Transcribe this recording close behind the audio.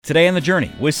Today on The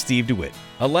Journey with Steve DeWitt,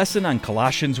 a lesson on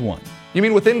Colossians 1. You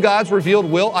mean within God's revealed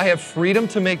will, I have freedom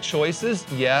to make choices?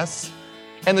 Yes.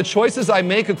 And the choices I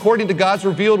make according to God's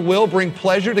revealed will bring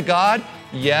pleasure to God?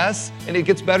 Yes. And it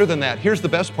gets better than that. Here's the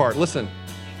best part. Listen.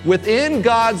 Within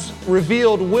God's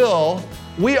revealed will,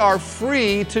 we are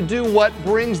free to do what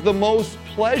brings the most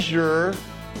pleasure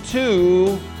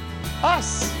to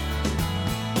us.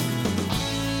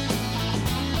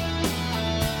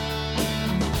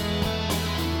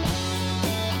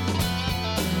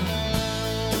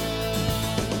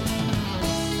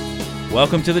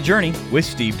 Welcome to The Journey with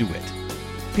Steve DeWitt.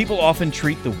 People often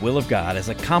treat the will of God as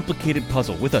a complicated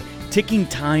puzzle with a ticking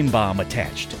time bomb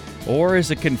attached, or as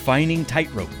a confining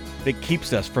tightrope that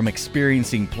keeps us from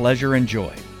experiencing pleasure and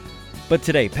joy. But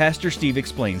today, Pastor Steve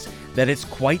explains that it's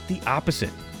quite the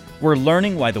opposite. We're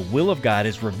learning why the will of God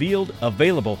is revealed,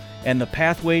 available, and the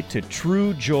pathway to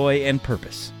true joy and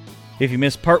purpose. If you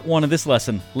missed part 1 of this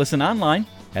lesson, listen online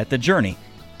at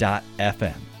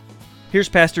thejourney.fm. Here's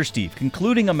Pastor Steve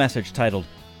concluding a message titled,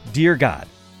 Dear God,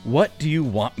 What Do You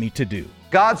Want Me to Do?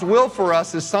 God's will for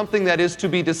us is something that is to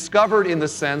be discovered in the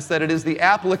sense that it is the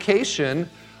application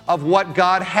of what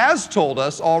God has told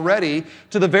us already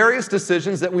to the various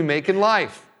decisions that we make in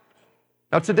life.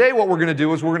 Now today what we're going to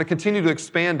do is we're going to continue to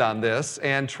expand on this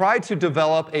and try to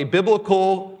develop a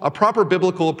proper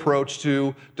biblical approach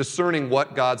to discerning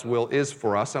what God's will is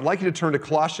for us. I'd like you to turn to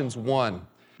Colossians 1.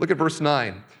 Look at verse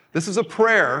 9. This is a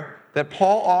prayer that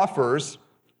Paul offers.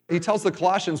 He tells the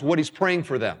Colossians what he's praying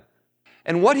for them.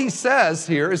 And what he says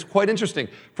here is quite interesting.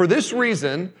 For this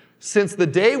reason, since the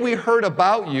day we heard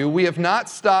about you, we have not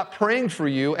stopped praying for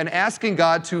you and asking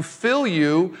God to fill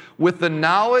you with the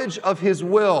knowledge of His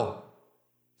will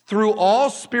through all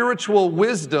spiritual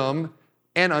wisdom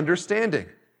and understanding.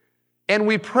 And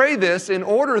we pray this in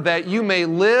order that you may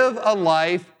live a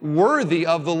life worthy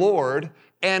of the Lord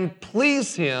and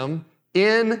please Him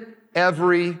in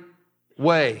every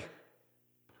way.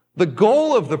 The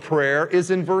goal of the prayer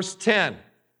is in verse 10,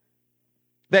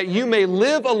 that you may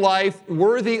live a life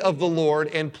worthy of the Lord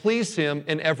and please Him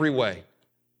in every way.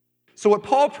 So what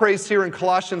Paul prays here in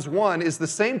Colossians 1 is the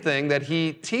same thing that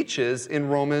he teaches in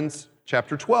Romans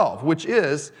chapter 12, which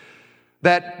is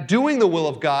that doing the will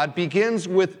of God begins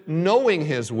with knowing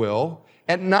His will,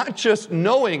 and not just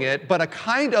knowing it, but a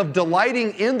kind of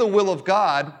delighting in the will of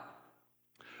God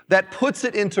that puts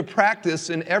it into practice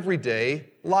in everyday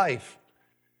life.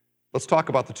 Let's talk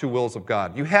about the two wills of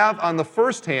God. You have, on the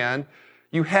first hand,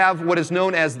 you have what is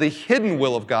known as the hidden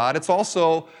will of God. It's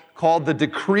also called the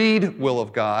decreed will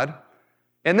of God.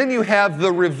 And then you have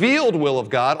the revealed will of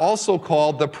God, also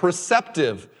called the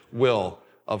preceptive will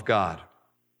of God.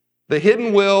 The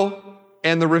hidden will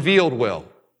and the revealed will.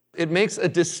 It makes a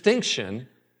distinction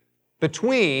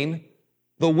between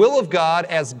the will of God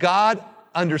as God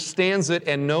understands it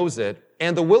and knows it,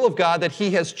 and the will of God that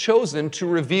He has chosen to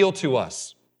reveal to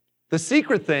us. The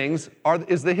secret things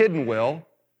is the hidden will.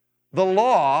 The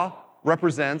law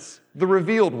represents the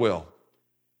revealed will.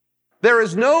 There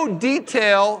is no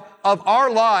detail of our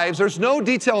lives, there's no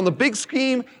detail in the big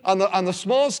scheme, on the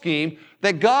small scheme,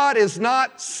 that God is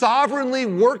not sovereignly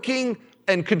working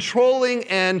and controlling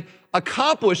and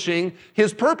accomplishing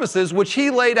His purposes, which He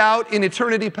laid out in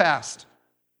eternity past.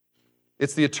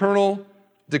 It's the eternal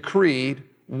decreed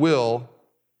will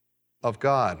of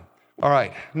God. All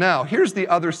right, now here's the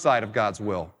other side of God's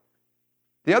will.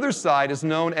 The other side is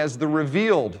known as the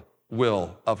revealed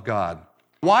will of God.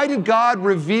 Why did God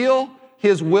reveal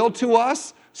His will to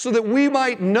us? So that we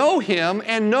might know Him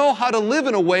and know how to live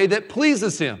in a way that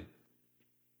pleases Him.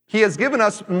 He has given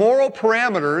us moral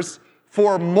parameters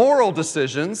for moral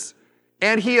decisions,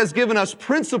 and He has given us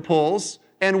principles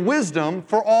and wisdom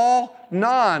for all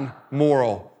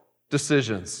non-moral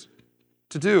decisions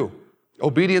to do.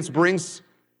 Obedience brings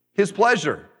His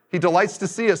pleasure. He delights to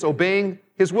see us obeying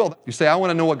His will. You say, I want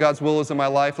to know what God's will is in my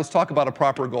life. Let's talk about a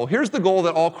proper goal. Here's the goal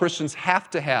that all Christians have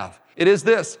to have. It is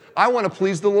this: I want to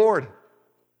please the Lord.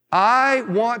 I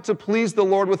want to please the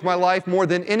Lord with my life more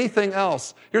than anything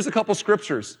else. Here's a couple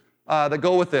scriptures that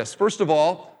go with this. First of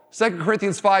all, 2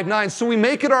 Corinthians 5:9. So we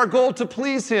make it our goal to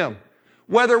please Him,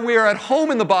 whether we are at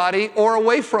home in the body or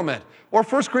away from it. Or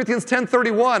 1 Corinthians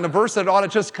 10:31, a verse that ought to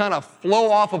just kind of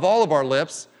flow off of all of our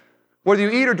lips. Whether you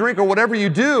eat or drink or whatever you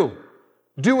do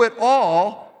it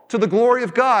all to the glory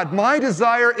of God. My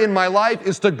desire in my life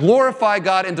is to glorify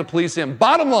God and to please Him.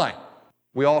 Bottom line,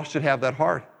 we all should have that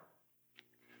heart.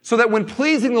 So that when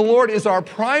pleasing the Lord is our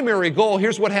primary goal,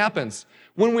 here's what happens.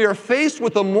 When we are faced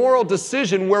with a moral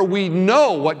decision where we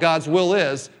know what God's will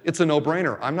is, it's a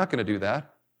no-brainer. I'm not going to do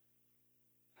that.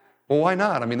 Well, why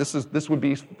not? I mean, this would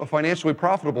be financially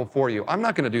profitable for you. I'm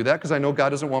not going to do that because I know God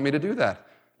doesn't want me to do that.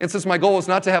 And since my goal is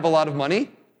not to have a lot of money,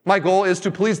 my goal is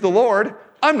to please the Lord,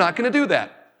 I'm not going to do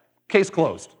that. Case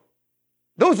closed.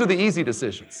 Those are the easy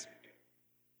decisions.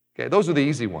 Okay, those are the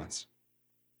easy ones.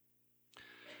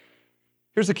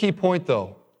 Here's a key point,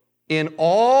 though.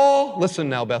 Listen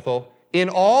now, Bethel, in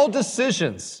all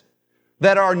decisions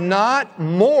that are not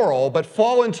moral but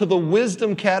fall into the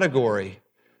wisdom category,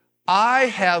 I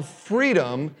have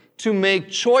freedom to make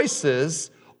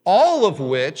choices, all of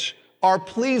which are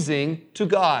pleasing to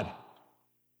God.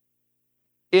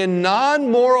 In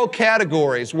non-moral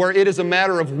categories where it is a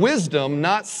matter of wisdom,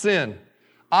 not sin,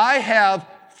 I have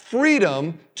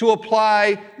freedom to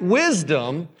apply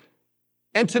wisdom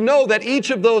and to know that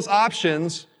each of those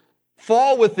options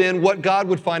fall within what God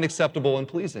would find acceptable and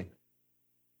pleasing.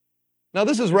 Now,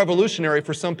 this is revolutionary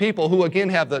for some people who, again,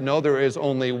 there is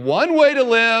only one way to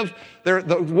live. The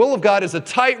will of God is a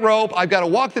tightrope. I've got to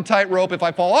walk the tightrope. If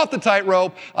I fall off the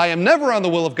tightrope, I am never on the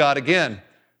will of God again.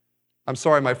 I'm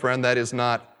sorry, my friend, that is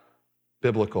not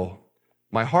biblical.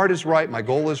 My heart is right. My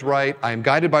goal is right. I am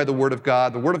guided by the Word of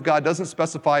God. The Word of God doesn't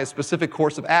specify a specific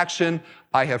course of action.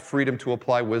 I have freedom to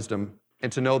apply wisdom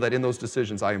and to know that in those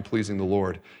decisions I am pleasing the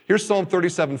Lord. Here's Psalm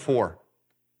 37:4,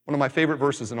 one of my favorite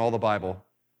verses in all the Bible.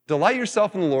 Delight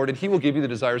yourself in the Lord, and He will give you the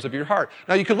desires of your heart.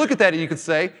 Now, you could look at that and you could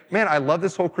say, man, I love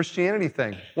this whole Christianity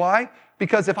thing. Why?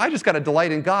 Because if I just got to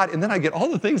delight in God and then I get all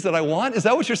the things that I want, is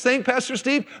that what you're saying, Pastor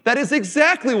Steve? That is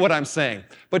exactly what I'm saying.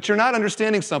 But you're not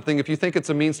understanding something if you think it's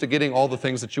a means to getting all the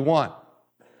things that you want.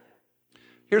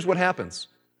 Here's what happens.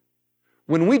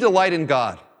 When we delight in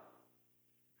God,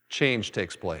 change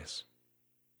takes place.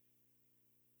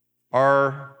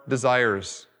 Our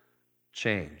desires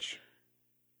change.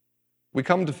 We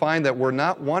come to find that we're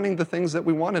not wanting the things that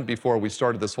we wanted before we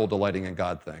started this whole delighting in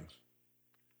God thing.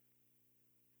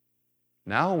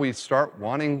 Now we start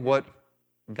wanting what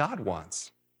God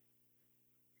wants,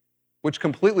 which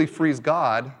completely frees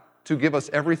God to give us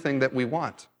everything that we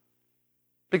want,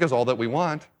 because all that we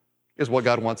want is what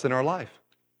God wants in our life.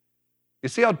 You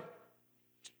see how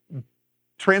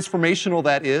transformational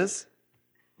that is?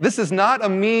 This is not a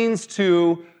means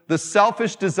to the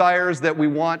selfish desires that we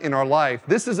want in our life.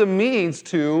 This is a means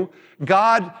to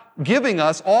God giving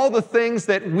us all the things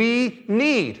that we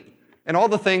need and all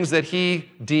the things that He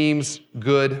deems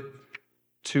good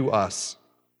to us.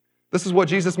 This is what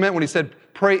Jesus meant when He said,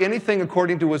 pray anything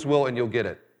according to His will and you'll get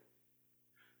it.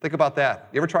 Think about that.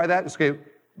 You ever try that? Okay,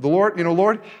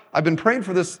 Lord, I've been praying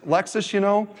for this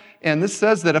Lexus, and this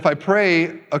says that if I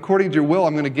pray according to your will,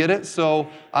 I'm going to get it. So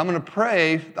I'm going to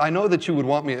pray. I know that you would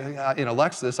want me in a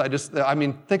Lexus.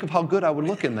 Think of how good I would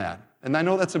look in that. And I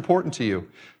know that's important to you.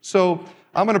 So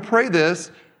I'm going to pray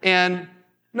this, and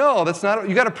no, that's not,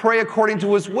 you got to pray according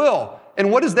to His will. And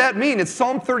what does that mean? It's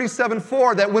Psalm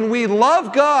 37:4, that when we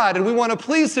love God and we want to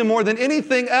please Him more than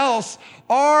anything else,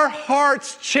 our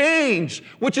hearts change,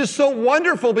 which is so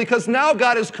wonderful because now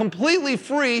God is completely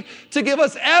free to give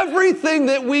us everything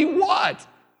that we want.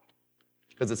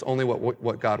 Because it's only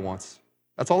what God wants.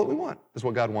 That's all that we want, is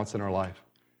what God wants in our life.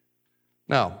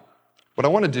 Now, what I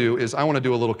want to do is I want to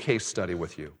do a little case study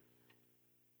with you.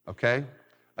 Okay?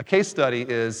 A case study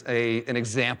is an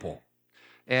example.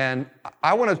 And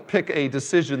I want to pick a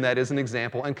decision that is an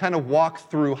example and kind of walk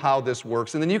through how this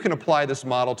works. And then you can apply this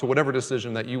model to whatever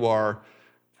decision that you are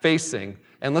facing.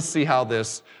 And let's see how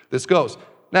this goes.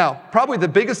 Now, probably the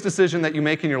biggest decision that you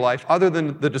make in your life, other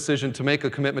than the decision to make a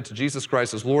commitment to Jesus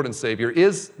Christ as Lord and Savior,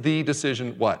 is the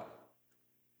decision what?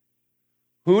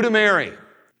 Who to marry.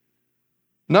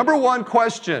 Number one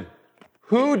question,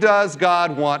 who does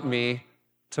God want me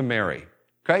to marry?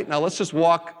 Okay, now let's just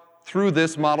walk through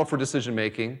this model for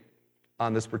decision-making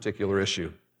on this particular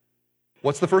issue.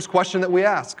 What's the first question that we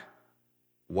ask?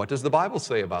 What does the Bible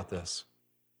say about this?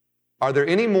 Are there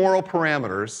any moral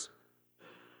parameters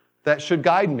that should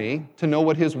guide me to know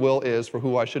what His will is for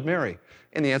who I should marry?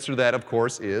 And the answer to that, of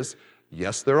course, is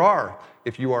yes, there are.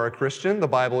 If you are a Christian, the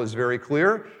Bible is very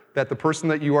clear that the person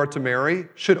that you are to marry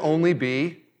should only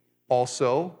be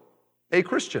also a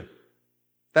Christian.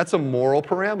 That's a moral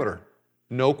parameter.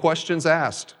 No questions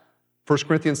asked. 1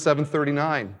 Corinthians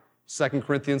 7:39, 2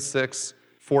 Corinthians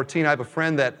 6:14. I have a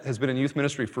friend that has been in youth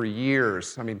ministry for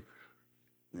years. I mean,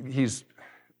 he's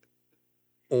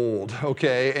old,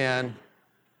 okay? And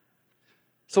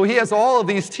so he has all of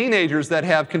these teenagers that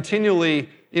have continually,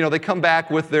 they come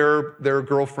back with their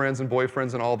girlfriends and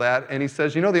boyfriends and all that. And he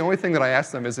says, the only thing that I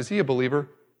ask them is he a believer?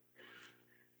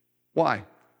 Why?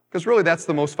 Because really that's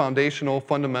the most foundational,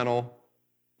 fundamental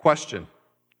question.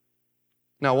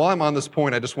 Now, while I'm on this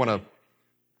point, I just want to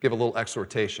give a little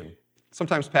exhortation.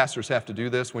 Sometimes pastors have to do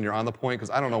this when you're on the point, because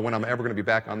I don't know when I'm ever going to be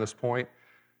back on this point.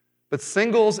 But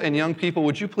singles and young people,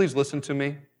 would you please listen to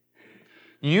me?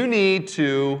 You need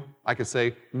to, I could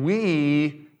say,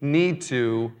 we need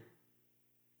to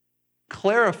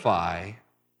clarify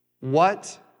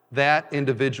what that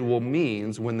individual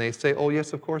means when they say, oh,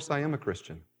 yes, of course, I am a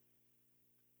Christian.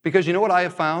 Because you know what I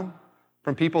have found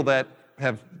from people that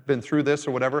have been through this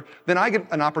or whatever? Then I get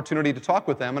an opportunity to talk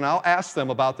with them, and I'll ask them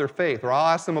about their faith, or I'll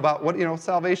ask them about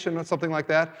salvation or something like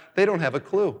that. They don't have a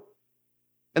clue.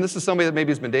 And this is somebody that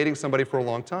maybe has been dating somebody for a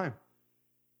long time.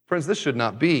 Friends, this should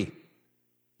not be.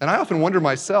 And I often wonder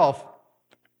myself,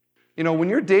 when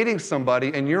you're dating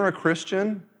somebody and you're a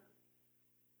Christian,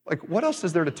 like, what else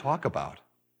is there to talk about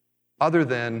other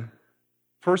than,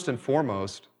 first and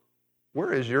foremost,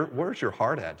 where's your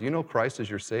heart at? Do you know Christ as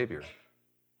your Savior?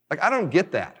 Like, I don't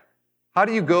get that. How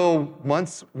do you go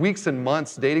weeks and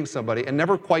months dating somebody and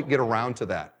never quite get around to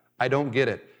that? I don't get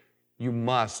it.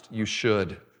 You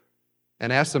should.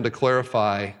 And ask them to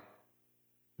clarify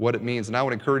what it means. And I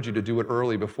would encourage you to do it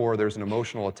early before there's an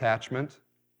emotional attachment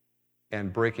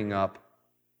and breaking up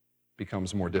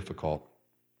becomes more difficult.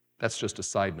 That's just a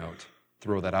side note.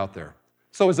 Throw that out there.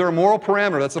 So is there a moral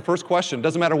parameter? That's the first question.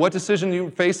 Doesn't matter what decision you're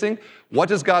facing, what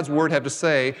does God's Word have to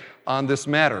say on this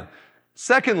matter?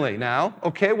 Secondly, now,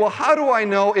 how do I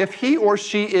know if he or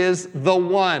she is the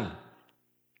one?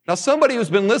 Now, somebody who's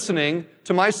been listening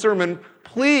to my sermon,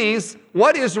 please,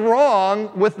 what is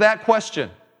wrong with that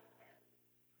question?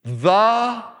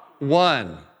 The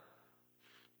one.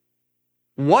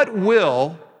 What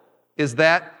will is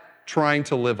that trying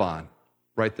to live on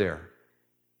right there?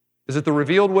 Is it the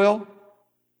revealed will?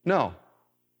 No.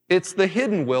 It's the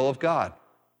hidden will of God.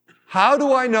 How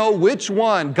do I know which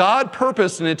one God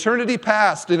purposed in eternity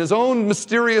past in his own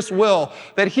mysterious will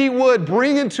that he would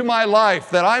bring into my life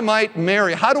that I might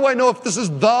marry? How do I know if this is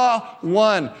the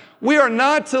one? We are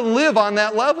not to live on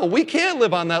that level. We can't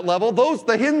live on that level.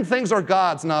 The hidden things are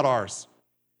God's, not ours.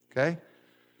 Okay?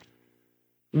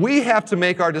 We have to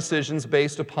make our decisions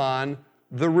based upon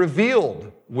the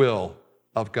revealed will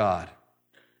of God.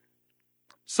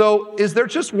 So, is there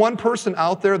just one person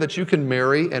out there that you can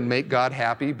marry and make God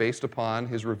happy based upon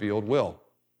his revealed will?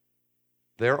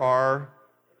 There are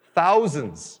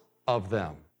thousands of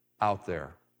them out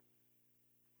there.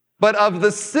 But of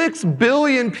the 6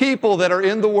 billion people that are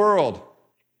in the world,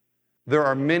 there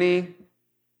are many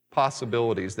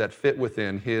possibilities that fit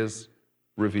within his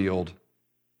revealed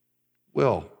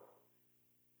will.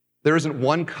 There isn't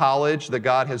one college that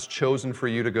God has chosen for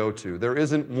you to go to. There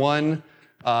isn't one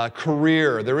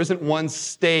career. There isn't one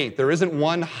state. There isn't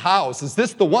one house. Is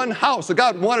this the one house that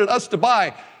God wanted us to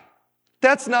buy?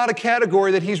 That's not a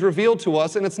category that he's revealed to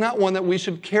us, and it's not one that we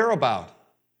should care about.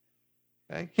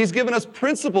 Okay? He's given us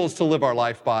principles to live our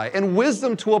life by and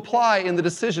wisdom to apply in the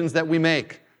decisions that we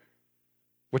make,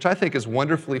 which I think is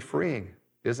wonderfully freeing,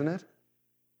 isn't it?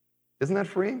 Isn't that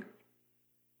freeing?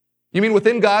 You mean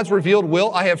within God's revealed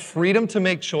will, I have freedom to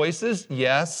make choices?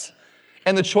 Yes.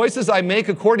 And the choices I make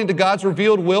according to God's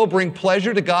revealed will bring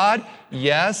pleasure to God?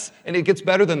 Yes. And it gets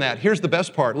better than that. Here's the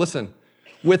best part. Listen.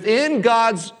 Within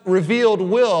God's revealed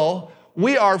will,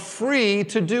 we are free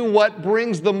to do what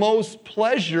brings the most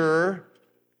pleasure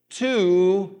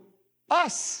to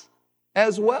us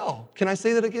as well. Can I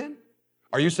say that again?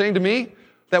 Are you saying to me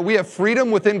that we have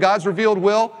freedom within God's revealed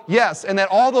will? Yes, and that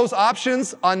all those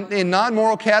options in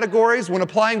non-moral categories, when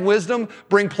applying wisdom,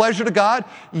 bring pleasure to God?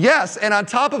 Yes, and on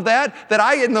top of that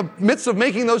I, in the midst of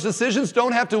making those decisions,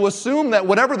 don't have to assume that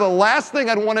whatever the last thing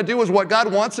I'd want to do is what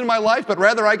God wants in my life, but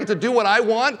rather I get to do what I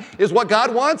want is what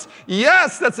God wants?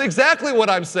 Yes, that's exactly what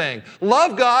I'm saying.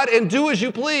 Love God and do as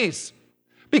you please.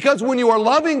 Because when you are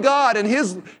loving God and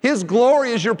His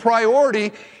glory is your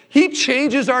priority, He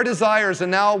changes our desires, and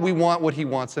now we want what He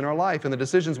wants in our life, and the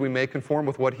decisions we make conform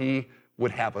with what He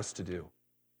would have us to do.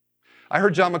 I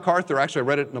heard John MacArthur, actually I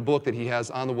read it in a book that he has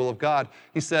on the will of God.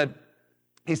 He says,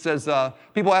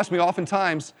 people ask me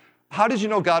oftentimes, how did you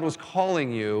know God was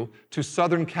calling you to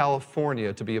Southern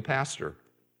California to be a pastor?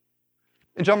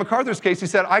 In John MacArthur's case, he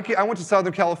said, I went to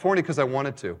Southern California because I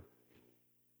wanted to.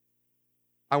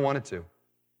 I wanted to.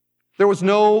 There was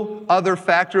no other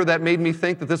factor that made me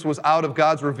think that this was out of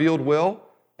God's revealed will.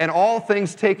 And all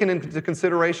things taken into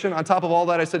consideration, on top of all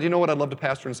that, I said, you know what, I'd love to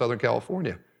pastor in Southern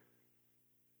California.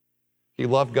 He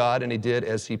loved God and he did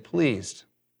as he pleased.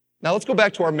 Now let's go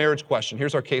back to our marriage question.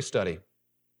 Here's our case study.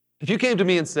 If you came to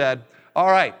me and said,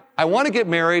 all right, I want to get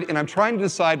married and I'm trying to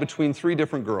decide between 3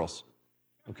 different girls,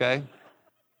 okay?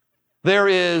 There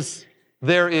is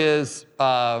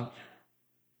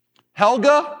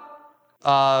Helga,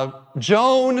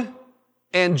 Joan,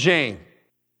 and Jane.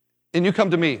 And you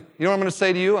come to me. You know what I'm going to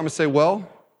say to you? I'm going to say, well,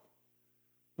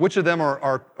 which of them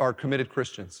are committed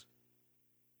Christians?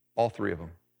 All three of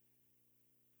them.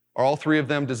 Are all three of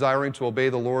them desiring to obey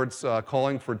the Lord's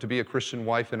calling to be a Christian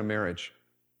wife in a marriage?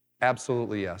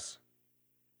 Absolutely yes.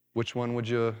 Which one would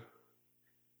you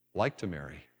like to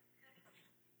marry?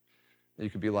 You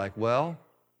could be like, well,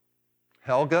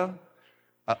 Helga,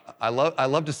 I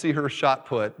love to see her shot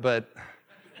put, but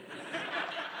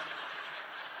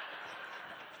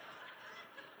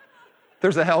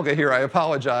there's a Helga here, I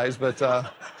apologize, but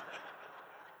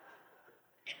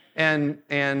and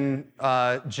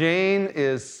Jane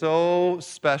is so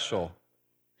special.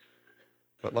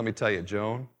 But let me tell you,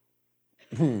 Joan,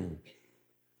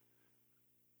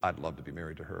 I'd love to be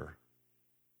married to her.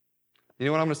 You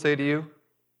know what I'm going to say to you?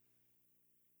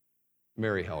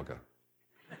 Marry Helga.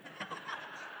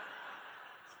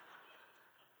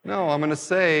 No, I'm going to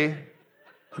say,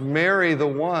 marry the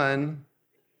one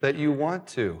that you want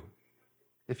to.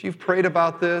 If you've prayed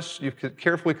about this, you've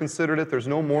carefully considered it, there's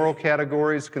no moral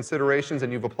categories, considerations,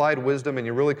 and you've applied wisdom, and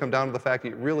you really come down to the fact that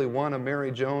you really want to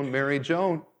marry Joan, marry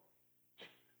Joan.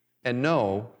 And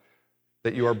know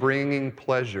that you are bringing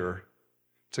pleasure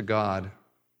to God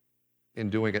in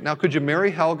doing it. Now, could you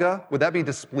marry Helga? Would that be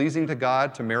displeasing to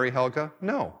God to marry Helga?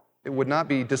 No, it would not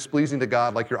be displeasing to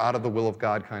God like you're out of the will of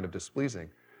God kind of displeasing.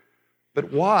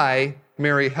 But why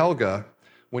marry Helga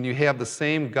when you have the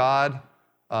same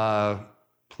God-pleasing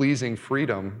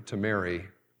freedom to marry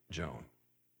Joan?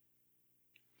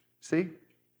 See?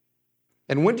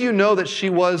 And when do you know that she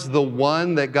was the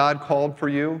one that God called for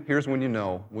you? Here's when you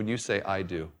know, when you say, I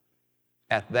do.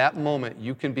 At that moment,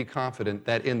 you can be confident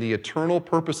that in the eternal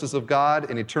purposes of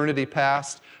God in eternity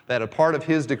past, that a part of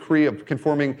His decree of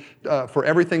conforming for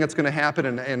everything that's going to happen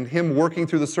and Him working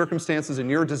through the circumstances and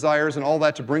your desires and all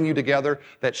that to bring you together,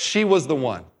 that she was the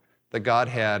one that God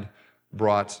had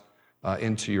brought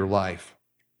into your life.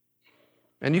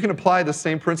 And you can apply the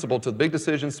same principle to big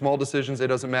decisions, small decisions, it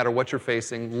doesn't matter what you're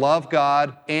facing. Love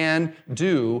God and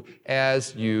do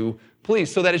as you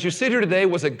please. So that as you sit here today,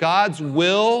 was it God's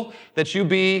will that you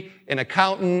be an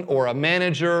accountant or a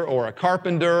manager or a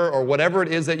carpenter or whatever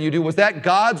it is that you do? Was that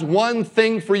God's one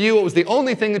thing for you? It was the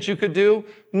only thing that you could do?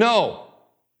 No,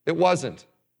 it wasn't.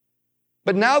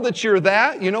 But now that you're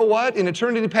that, you know what? In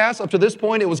eternity past, up to this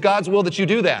point, it was God's will that you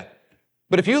do that.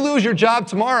 But if you lose your job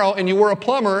tomorrow and you were a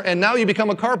plumber and now you become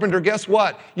a carpenter, guess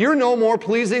what? You're no more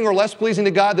pleasing or less pleasing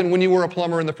to God than when you were a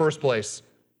plumber in the first place.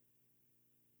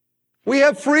 We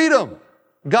have freedom.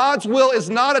 God's will is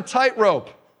not a tightrope.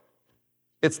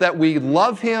 It's that we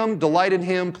love Him, delight in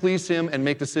Him, please Him, and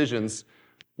make decisions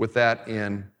with that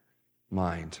in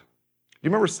mind. Do you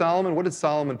remember Solomon? What did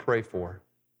Solomon pray for?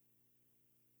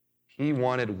 He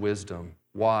wanted wisdom.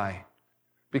 Why?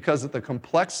 Because of the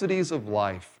complexities of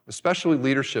life, especially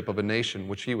leadership of a nation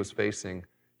which he was facing,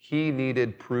 he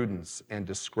needed prudence and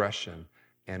discretion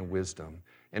and wisdom.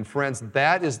 And friends,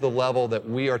 that is the level that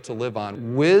we are to live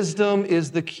on. Wisdom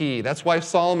is the key. That's why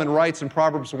Solomon writes in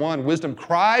Proverbs 1, wisdom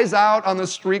cries out on the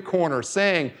street corner,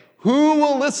 saying, who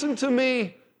will listen to me?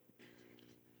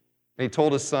 And he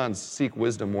told his sons, seek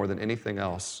wisdom more than anything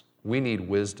else. We need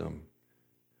wisdom.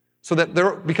 So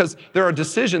that because there are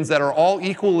decisions that are all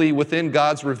equally within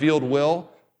God's revealed will,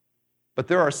 but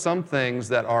there are some things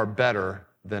that are better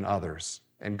than others.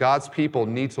 And God's people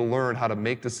need to learn how to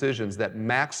make decisions that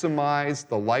maximize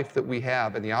the life that we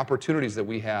have and the opportunities that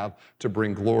we have to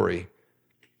bring glory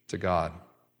to God.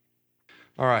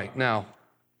 All right, now,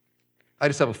 I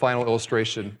just have a final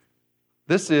illustration.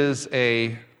 This is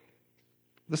a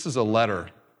letter.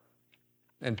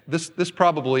 And this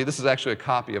is actually a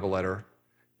copy of a letter.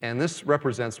 And this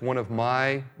represents one of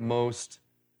my most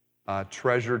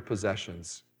treasured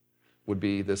possessions, would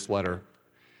be this letter.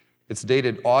 It's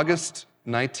dated August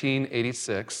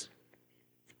 1986,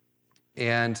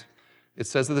 and it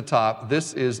says at the top,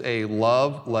 this is a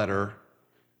love letter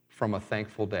from a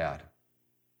thankful dad.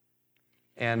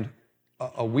 And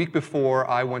a week before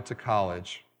I went to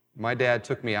college, my dad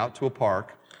took me out to a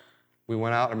park. We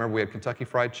went out, I remember we had Kentucky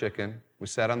Fried Chicken. We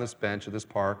sat on this bench at this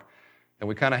park, and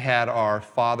we kind of had our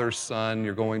father, son,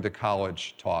 you're going to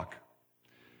college talk.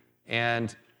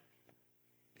 And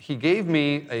he gave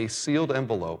me a sealed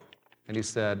envelope, and he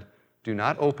said, do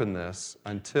not open this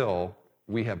until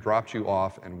we have dropped you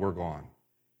off and we're gone,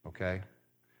 okay?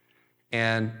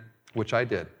 And, which I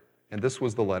did. And this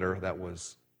was the letter that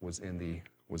was in the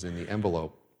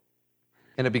envelope.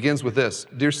 And it begins with this,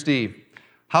 Dear Steve,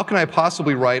 how can I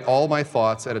possibly write all my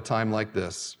thoughts at a time like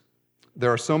this?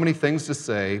 There are so many things to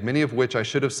say, many of which I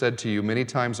should have said to you many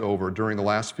times over during the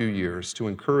last few years to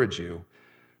encourage you,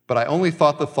 but I only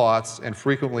thought the thoughts and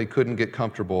frequently couldn't get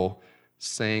comfortable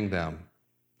saying them,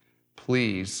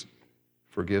 "Please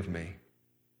forgive me."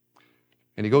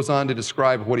 And he goes on to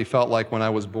describe what he felt like when I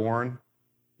was born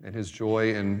and his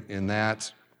joy in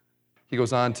that. He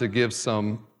goes on to give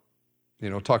some,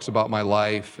 talks about my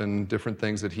life and different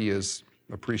things that he has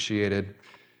appreciated.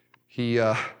 He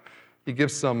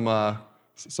gives some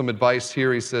advice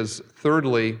here. He says,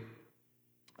 thirdly,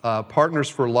 partners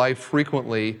for life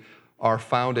frequently are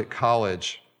found at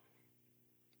college.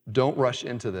 Don't rush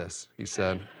into this, he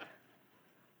said.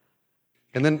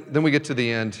 And then we get to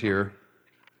the end here.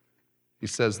 He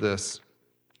says this,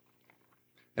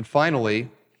 and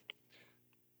finally,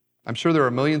 I'm sure there are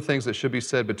a million things that should be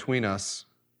said between us.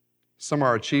 Some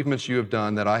are achievements you have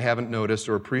done that I haven't noticed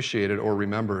or appreciated or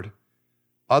remembered.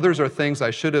 Others are things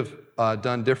I should have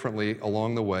done differently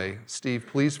along the way. Steve,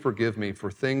 please forgive me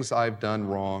for things I've done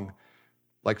wrong,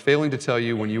 like failing to tell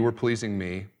you when you were pleasing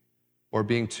me, or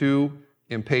being too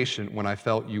impatient when I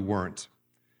felt you weren't.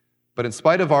 But in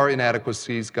spite of our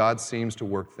inadequacies, God seems to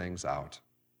work things out.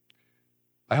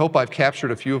 I hope I've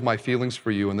captured a few of my feelings for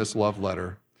you in this love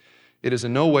letter. It is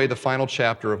in no way the final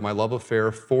chapter of my love affair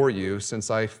for you,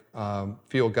 since I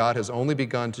feel God has only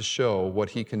begun to show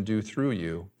what he can do through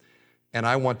you, and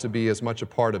I want to be as much a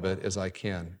part of it as I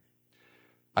can.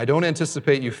 I don't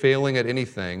anticipate you failing at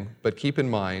anything, but keep in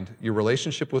mind, your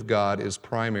relationship with God is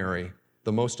primary,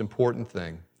 the most important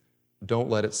thing. Don't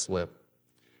let it slip.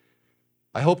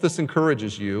 I hope this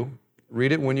encourages you.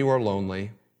 Read it when you are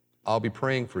lonely. I'll be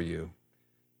praying for you.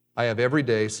 I have every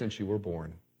day since you were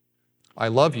born. I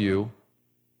love you,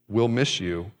 will miss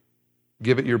you.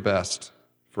 Give it your best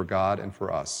for God and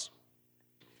for us.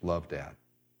 Love, Dad.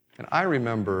 And I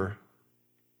remember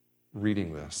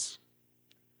reading this.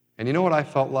 And you know what I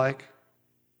felt like?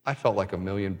 I felt like $1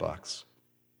 million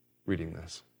reading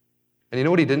this. And you know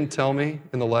what he didn't tell me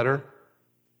in the letter?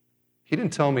 He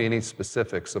didn't tell me any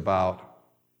specifics about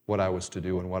what I was to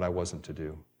do and what I wasn't to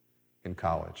do in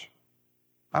college.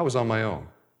 I was on my own.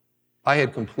 I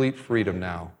had complete freedom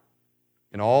now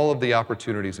in all of the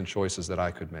opportunities and choices that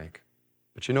I could make.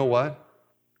 But you know what?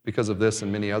 Because of this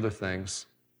and many other things,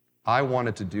 I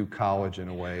wanted to do college in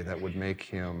a way that would make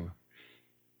him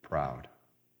proud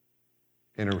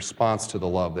in response to the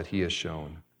love that he has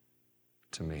shown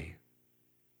to me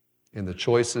in the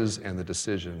choices and the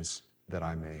decisions that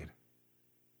I made.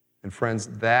 And friends,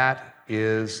 that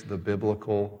is the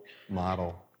biblical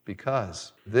model,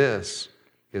 because this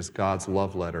is God's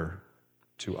love letter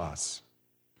to us.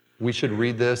 We should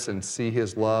read this and see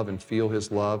his love and feel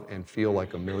his love and feel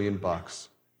like $1 million.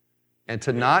 And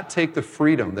to not take the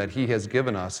freedom that he has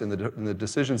given us in the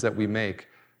decisions that we make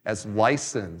as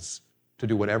license to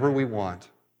do whatever we want,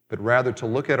 but rather to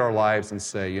look at our lives and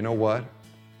say, you know what?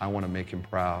 I want to make him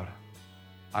proud.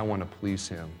 I want to please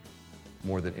him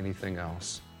more than anything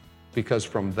else. Because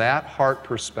from that heart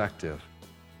perspective,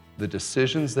 the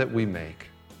decisions that we make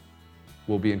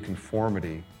will be in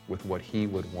conformity with what he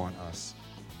would want us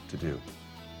to do,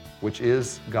 which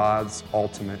is God's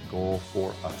ultimate goal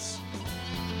for us.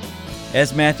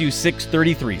 As Matthew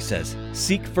 6:33 says,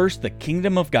 "Seek first the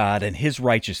kingdom of God and his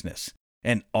righteousness,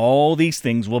 and all these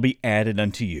things will be added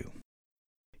unto you."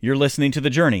 You're listening to The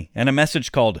Journey and a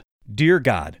message called, "Dear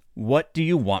God, What Do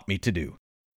You Want Me to Do?"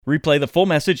 Replay the full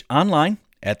message online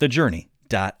at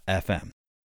thejourney.fm.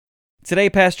 Today,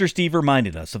 Pastor Steve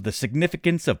reminded us of the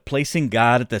significance of placing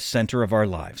God at the center of our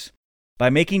lives. By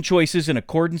making choices in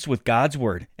accordance with God's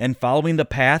Word and following the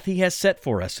path He has set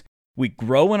for us, we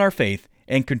grow in our faith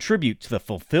and contribute to the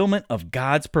fulfillment of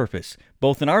God's purpose,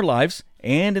 both in our lives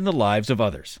and in the lives of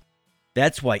others.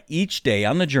 That's why each day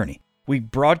on The Journey, we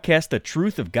broadcast the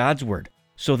truth of God's Word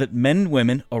so that men and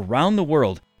women around the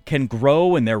world can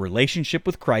grow in their relationship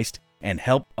with Christ and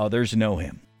help others know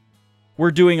Him.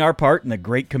 We're doing our part in the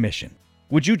Great Commission.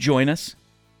 Would you join us?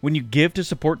 When you give to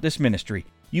support this ministry,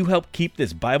 you help keep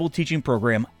this Bible teaching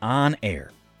program on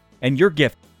air. And your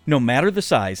gift, no matter the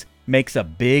size, makes a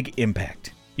big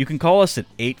impact. You can call us at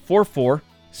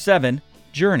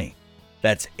 844-7-JOURNEY.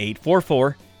 That's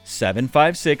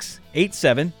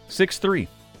 844-756-8763.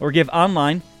 Or give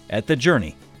online at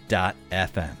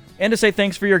thejourney.fm. And to say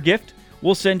thanks for your gift,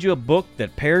 we'll send you a book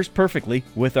that pairs perfectly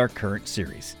with our current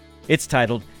series. It's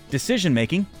titled Decision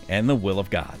Making and the Will of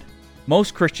God.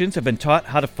 Most Christians have been taught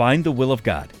how to find the will of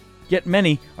God, yet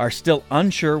many are still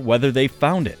unsure whether they've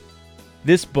found it.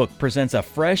 This book presents a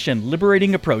fresh and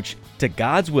liberating approach to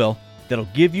God's will that'll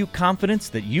give you confidence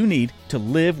that you need to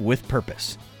live with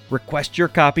purpose. Request your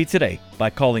copy today by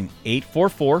calling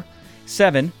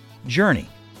 844-7-JOURNEY.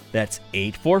 That's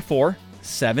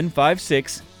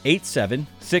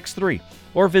 844-756-8763.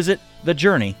 Or visit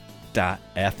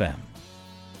thejourney.fm.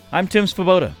 I'm Tim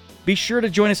Svoboda. Be sure to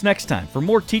join us next time for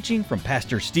more teaching from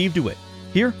Pastor Steve DeWitt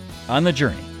here on The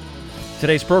Journey.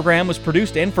 Today's program was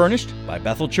produced and furnished by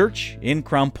Bethel Church in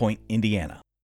Crown Point, Indiana.